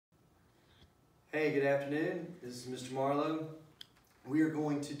Hey, good afternoon. This is Mr. Marlowe. We are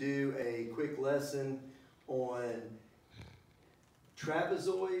going to do a quick lesson on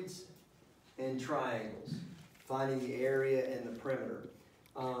trapezoids and triangles, finding the area and the perimeter.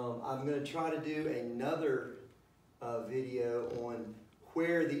 I'm going to try to do another video on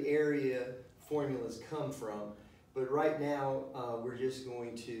where the area formulas come from, but right now we're just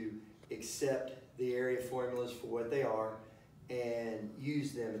going to accept the area formulas for what they are and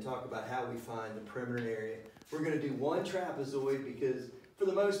use them and talk about how we find the perimeter area. We're going to do one trapezoid because for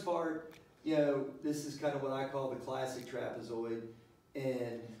the most part, you know, this is kind of what I call the classic trapezoid,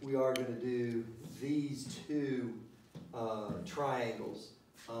 and we are going to do these two triangles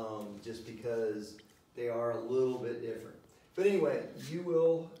just because they are a little bit different. But anyway, you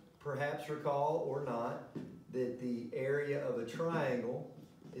will perhaps recall or not that the area of a triangle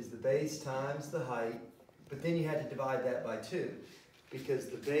is the base times the height, but then you had to divide that by 2 because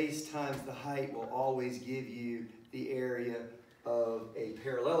the base times the height will always give you the area of a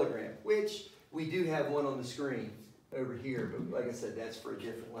parallelogram, which we do have one on the screen over here, but like I said, that's for a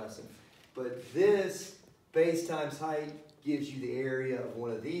different lesson. But this base times height gives you the area of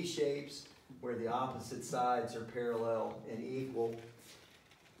one of these shapes where the opposite sides are parallel and equal.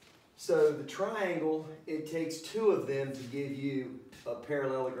 So the triangle, it takes 2 of them to give you a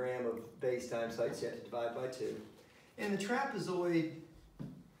parallelogram of base times height, so you have to divide by 2. And the trapezoid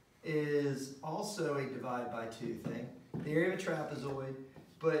is also a divide by 2 thing, the area of a trapezoid,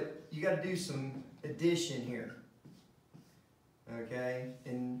 but you got to do some addition here, okay,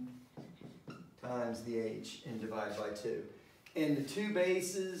 and times the h and divide by 2. And the 2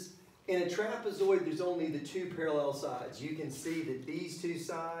 bases, in a trapezoid there's only the 2 parallel sides. You can see that these 2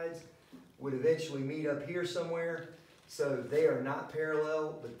 sides would eventually meet up here somewhere. So they are not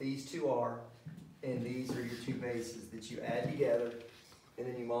parallel, but these 2 are, and these are your 2 bases that you add together, and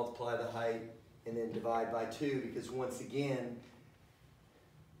then you multiply the height, and then divide by 2, because once again,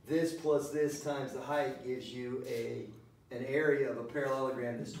 this plus this times the height gives you an area of a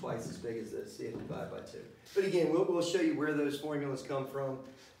parallelogram that's twice as big as this, so you have to divide by 2. But again, we'll show you where those formulas come from,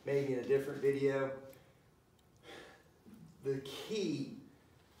 maybe in a different video. The key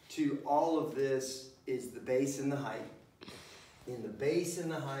to all of this is the base and the height. And the base and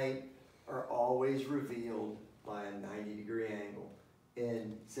the height are always revealed by a 90-degree angle.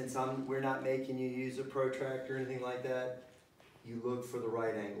 And since we're not making you use a protractor or anything like that, you look for the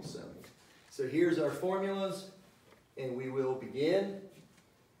right angle symbol. So here's our formulas, and we will begin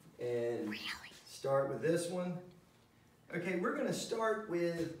and start with this one. Okay, we're going to start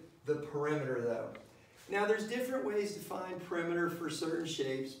with the perimeter though. Now there's different ways to find perimeter for certain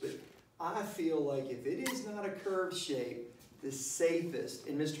shapes, but I feel like if it is not a curved shape, the safest,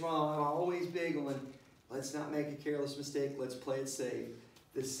 and Mr. Marlowe, I'm always big on, let's not make a careless mistake, let's play it safe.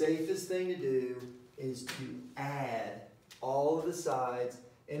 The safest thing to do is to add all of the sides,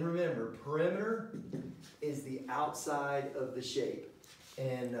 and remember, perimeter is the outside of the shape.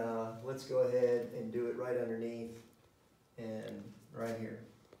 And let's go ahead and do it right underneath and right here.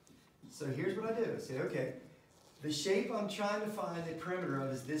 So here's what I do. I say, okay, the shape I'm trying to find the perimeter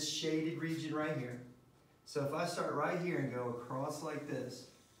of is this shaded region right here. So if I start right here and go across like this,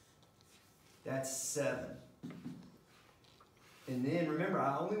 that's 7. And then remember,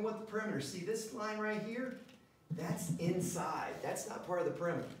 I only want the perimeter. See this line right here? That's inside. That's not part of the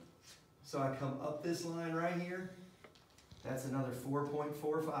perimeter. So I come up this line right here. That's another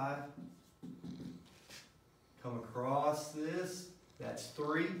 4.45. Come across this. That's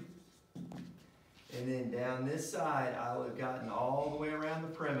 3. And then down this side, I'll have gotten all the way around the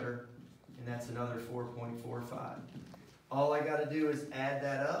perimeter, and that's another 4.45. All I got to do is add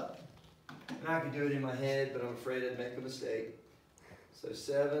that up, and I can do it in my head, but I'm afraid I'd make a mistake. So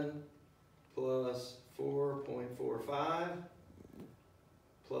 7 plus 4.45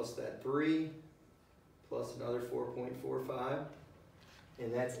 plus that 3 plus another 4.45,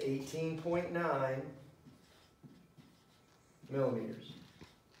 and that's 18.9 millimeters.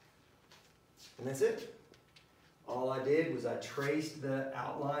 And that's it. All I did was I traced the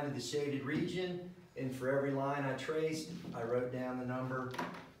outline of the shaded region, and for every line I traced, I wrote down the number,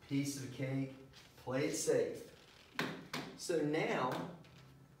 piece of cake, play it safe. So now,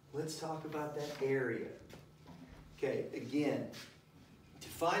 let's talk about that area. Okay, again, to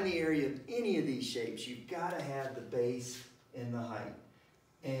find the area of any of these shapes, you've got to have the base and the height.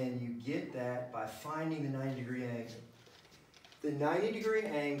 And you get that by finding the 90-degree angle. The 90-degree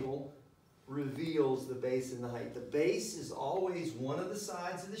angle reveals the base and the height. The base is always one of the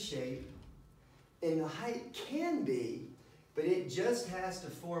sides of the shape, and the height can be, but it just has to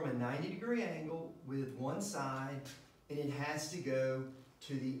form a 90-degree angle with one side, and it has to go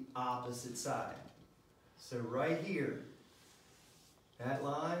to the opposite side. So right here, that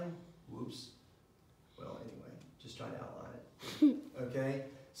line, whoops, well anyway, just trying to outline it. Okay,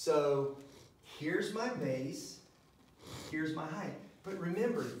 so here's my base, here's my height. But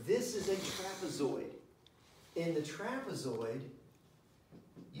remember, this is a trapezoid. In the trapezoid,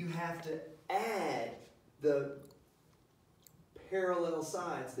 you have to add the parallel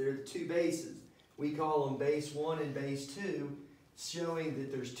sides. They're the two bases. We call them base 1 and base 2, showing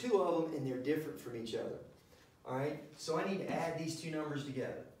that there's two of them and they're different from each other. All right, so I need to add these two numbers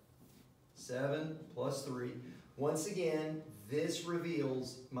together. 7 plus 3. Once again, this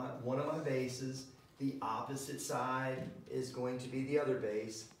reveals one of my bases. The opposite side is going to be the other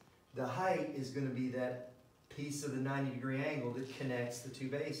base. The height is going to be that piece of the 90-degree angle that connects the two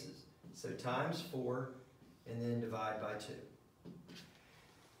bases. So times 4 and then divide by 2.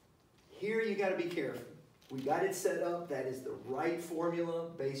 Here you got to be careful. We got it set up. That is the right formula.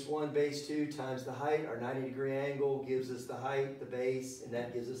 Base 1, base 2 times the height. Our 90-degree angle gives us the height, the base, and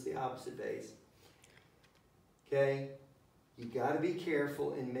that gives us the opposite base. Okay? You got to be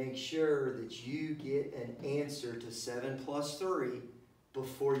careful and make sure that you get an answer to 7 plus 3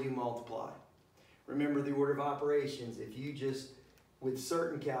 before you multiply. Remember the order of operations. If you just, with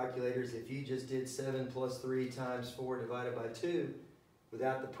certain calculators, if you just did 7 plus 3 times 4 divided by 2,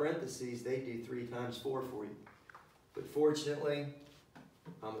 without the parentheses, they do 3 times 4 for you. But fortunately,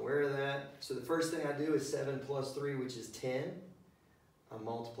 I'm aware of that. So the first thing I do is 7 plus 3, which is 10. I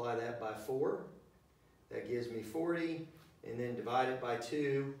multiply that by 4. That gives me 40. And then divide it by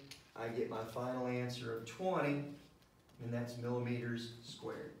 2. I get my final answer of 20. And that's millimeters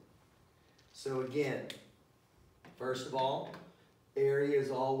squared. So again, first of all, area is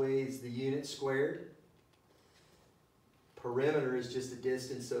always the unit squared. Perimeter is just a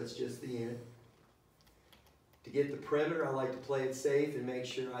distance, so it's just the unit. To get the perimeter, I like to play it safe and make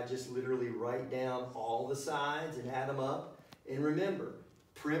sure I just literally write down all the sides and add them up. And remember,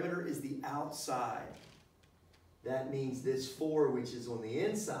 perimeter is the outside. That means this 4, which is on the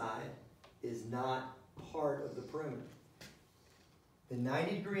inside, is not part of the perimeter. The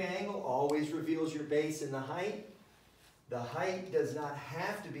 90-degree angle always reveals your base and the height. The height does not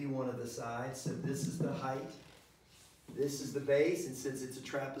have to be one of the sides, so this is the height. This is the base, and since it's a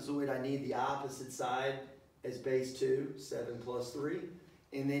trapezoid, I need the opposite side as base 2, 7 plus 3.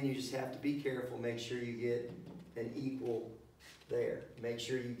 And then you just have to be careful, make sure you get an equal there. Make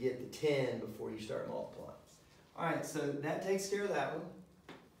sure you get the 10 before you start multiplying. All right, so that takes care of that one.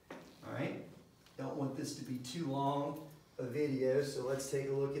 All right, don't want this to be too long a video, so let's take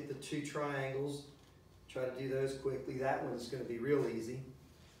a look at the two triangles. Try to do those quickly. That one's going to be real easy.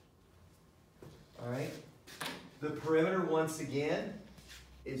 All right. The perimeter, once again,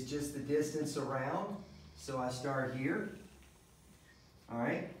 is just the distance around. So I start here. All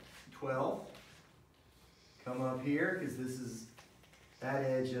right, 12. Come up here, because this is that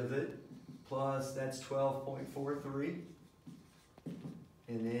edge of it. Plus, that's 12.43.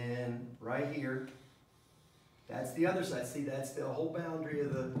 And then right here, that's the other side. See, that's the whole boundary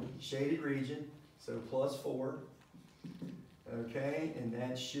of the shaded region. So plus 4. Okay, and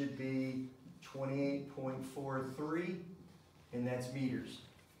that should be 28.43, and that's meters.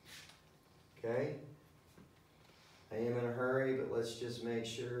 Okay, I am in a hurry, but let's just make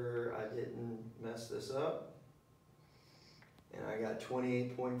sure I didn't mess this up. And I got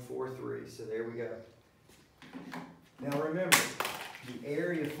 28.43, so there we go. Now remember, the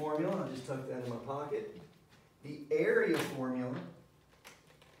area formula, I'll just tuck that in my pocket. The area formula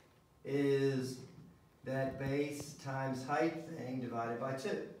is that base times height thing divided by 2.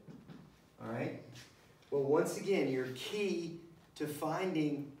 All right? Well, once again, your key to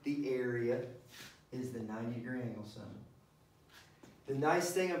finding the area is the 90-degree angle sum. The nice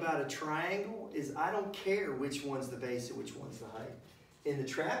thing about a triangle is I don't care which one's the base and which one's the height. In the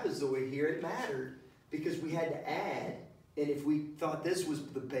trapezoid here, it mattered because we had to add, and if we thought this was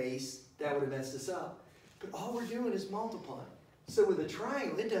the base, that would have messed us up. But all we're doing is multiplying. So with a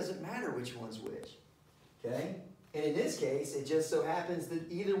triangle, it doesn't matter which one's which. Okay? And in this case, it just so happens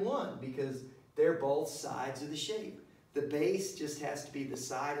that either one, because they're both sides of the shape. The base just has to be the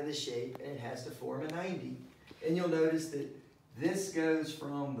side of the shape, and it has to form a 90. And you'll notice that this goes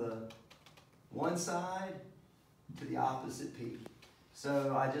from the one side to the opposite peak.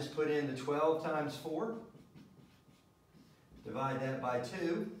 So I just put in the 12 times 4, divide that by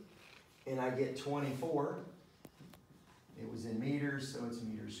 2, and I get 24. It was in meters, so it's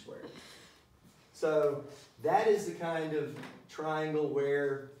meters squared. So that is the kind of triangle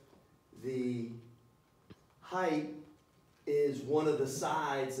where the height is one of the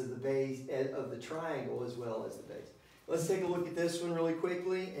sides of the base of the triangle as well as the base. Let's take a look at this one really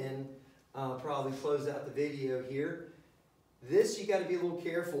quickly, and I'll probably close out the video here. This you got to be a little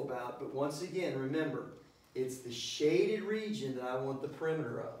careful about, but once again, remember, it's the shaded region that I want the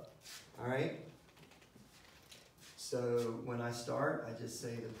perimeter of. All right? So when I start, I just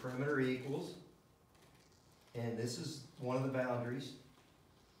say the perimeter equals, and this is one of the boundaries.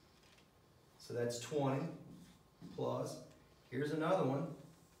 So that's 20 plus, here's another one,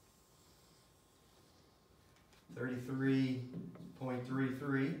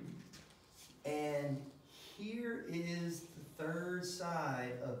 33.33, and here is the third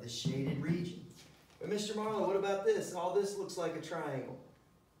side of the shaded region. But Mr. Marlowe, what about this? All this looks like a triangle.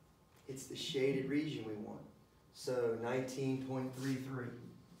 It's the shaded region we want. So 19.33.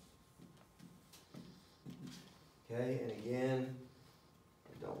 Okay, and again,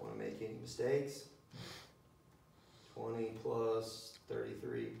 I don't want to make any mistakes. 20 plus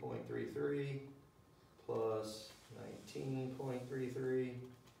 33.33 plus 19.33,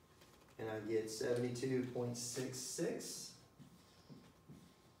 and I get 72.66.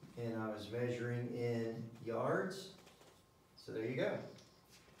 And I was measuring in yards. So there you go.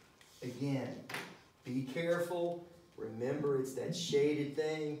 Again, be careful. Remember, it's that shaded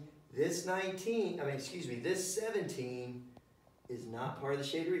thing. This 17 is not part of the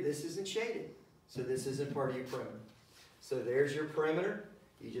shaded region. This isn't shaded. So this isn't part of your perimeter. So there's your perimeter.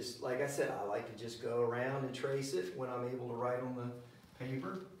 You just, like I said, I like to just go around and trace it when I'm able to write on the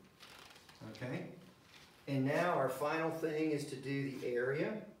paper. Okay? And now our final thing is to do the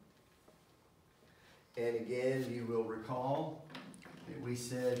area. And again, you will recall that we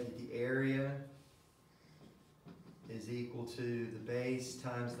said that the area is equal to the base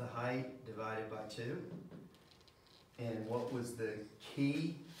times the height divided by 2. And what was the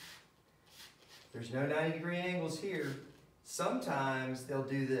key? There's no 90-degree angles here. Sometimes they'll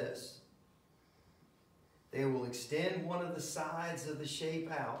do this. They will extend one of the sides of the shape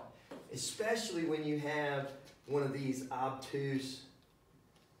out, especially when you have one of these obtuse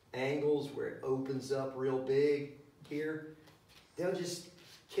angles where it opens up real big here. They'll just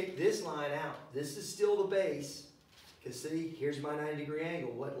kick this line out. This is still the base. Because see, here's my 90-degree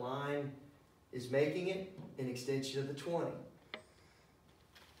angle. What line is making it? An extension of the 20.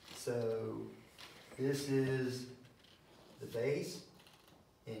 So this is the base,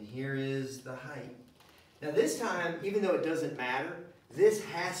 and here is the height. Now this time, even though it doesn't matter, this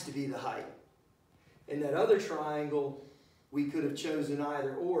has to be the height. In that other triangle, we could have chosen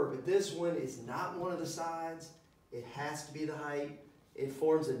either or, but this one is not one of the sides. It has to be the height. It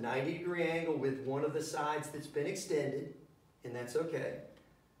forms a 90-degree angle with one of the sides that's been extended, and that's okay.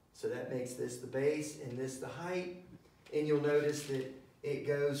 So that makes this the base and this the height. And you'll notice that it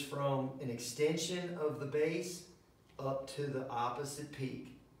goes from an extension of the base up to the opposite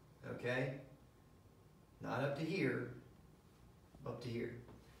peak, okay? Not up to here, up to here.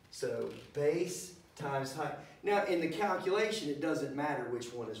 So base times height. Now in the calculation, it doesn't matter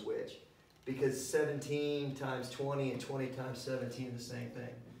which one is which, because 17 times 20 and 20 times 17 are the same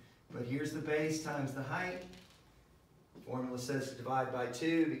thing. But here's the base times the height. Formula says to divide by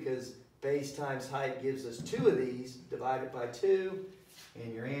 2 because base times height gives us 2 of these. Divide it by 2,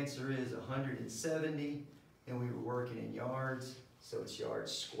 and your answer is 170. And we were working in yards, so it's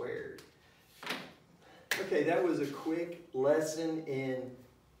yards squared. Okay, that was a quick lesson in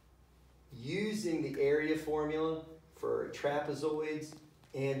using the area formula for trapezoids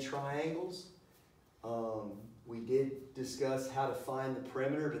and triangles. We did discuss how to find the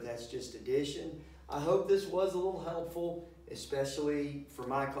perimeter, but that's just addition. I hope this was a little helpful, especially for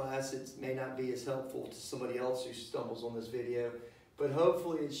my class. It may not be as helpful to somebody else who stumbles on this video, but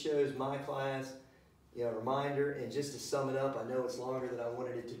hopefully it shows my class, you know, a reminder. And just to sum it up, I know it's longer than I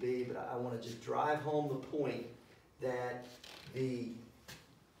wanted it to be, but I want to just drive home the point that the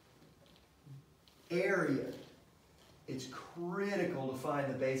area, it's critical to find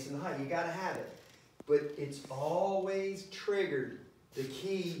the base and the height. You got to have it, but it's always triggered. The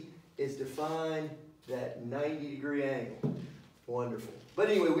key is to find that 90-degree angle. Wonderful. But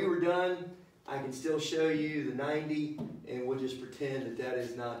anyway, we were done. I can still show you the 90, and we'll just pretend that that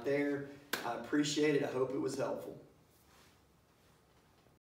is not there. I appreciate it. I hope it was helpful.